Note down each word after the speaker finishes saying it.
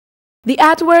The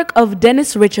artwork of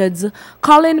Dennis Richards,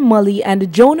 Colin Mully,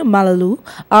 and Joan Malalu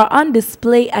are on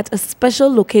display at a special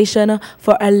location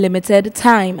for a limited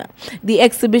time. The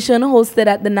exhibition, hosted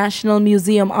at the National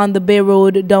Museum on the Bay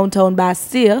Road, downtown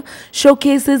Bastille,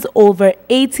 showcases over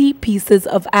 80 pieces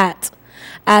of art.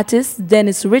 Artist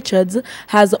Dennis Richards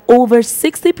has over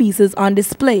 60 pieces on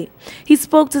display. He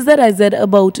spoke to ZIZ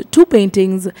about two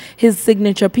paintings, his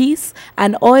signature piece,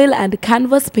 an oil and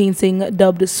canvas painting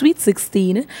dubbed Sweet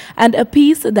 16, and a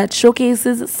piece that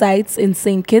showcases sites in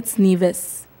St. Kitts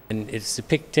Nevis. And it's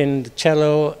depicting the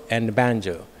cello and the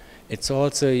banjo. It's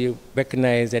also, you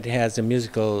recognize that it has the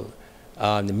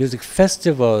music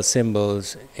festival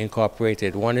symbols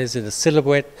incorporated. One is in the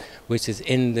silhouette, which is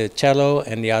in the cello,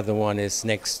 and the other one is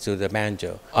next to the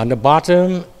banjo. On the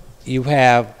bottom, you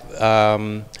have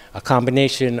a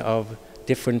combination of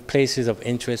different places of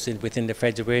interest within the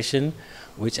Federation,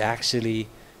 which actually,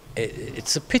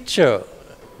 it's a picture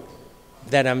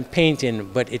that I'm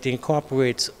painting, but it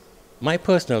incorporates my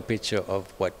personal picture of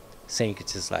what St.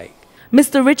 Kitts is like.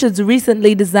 Mr. Richards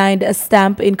recently designed a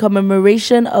stamp in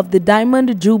commemoration of the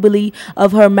Diamond Jubilee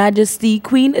of Her Majesty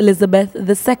Queen Elizabeth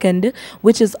II,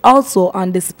 which is also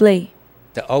on display.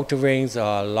 The outer rings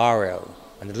are laurel,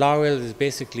 and the laurel is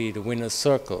basically the winner's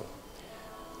circle.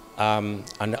 On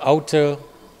the outer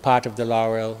part of the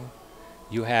laurel,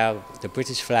 you have the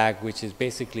British flag, which is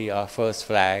basically our first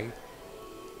flag.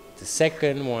 The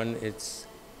second one is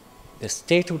the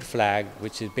statehood flag,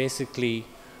 which is basically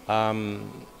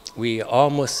we are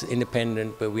almost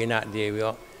independent, but we're not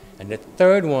there. And the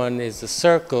third one is the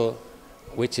circle,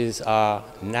 which is our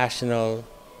national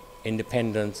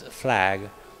independence flag,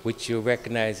 which you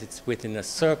recognize it's within a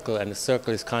circle, and the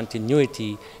circle is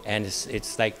continuity, and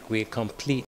it's like we're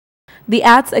complete. The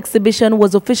arts exhibition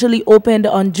was officially opened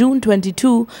on June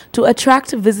 22 to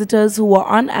attract visitors who are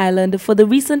on island for the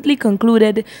recently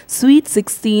concluded Sweet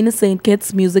 16 St.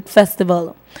 Kitts Music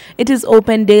Festival. It is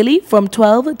open daily from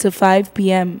 12 to 5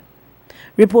 p.m.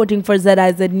 Reporting for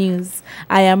ZIZ News,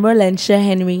 I am Rolentia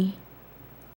Henry.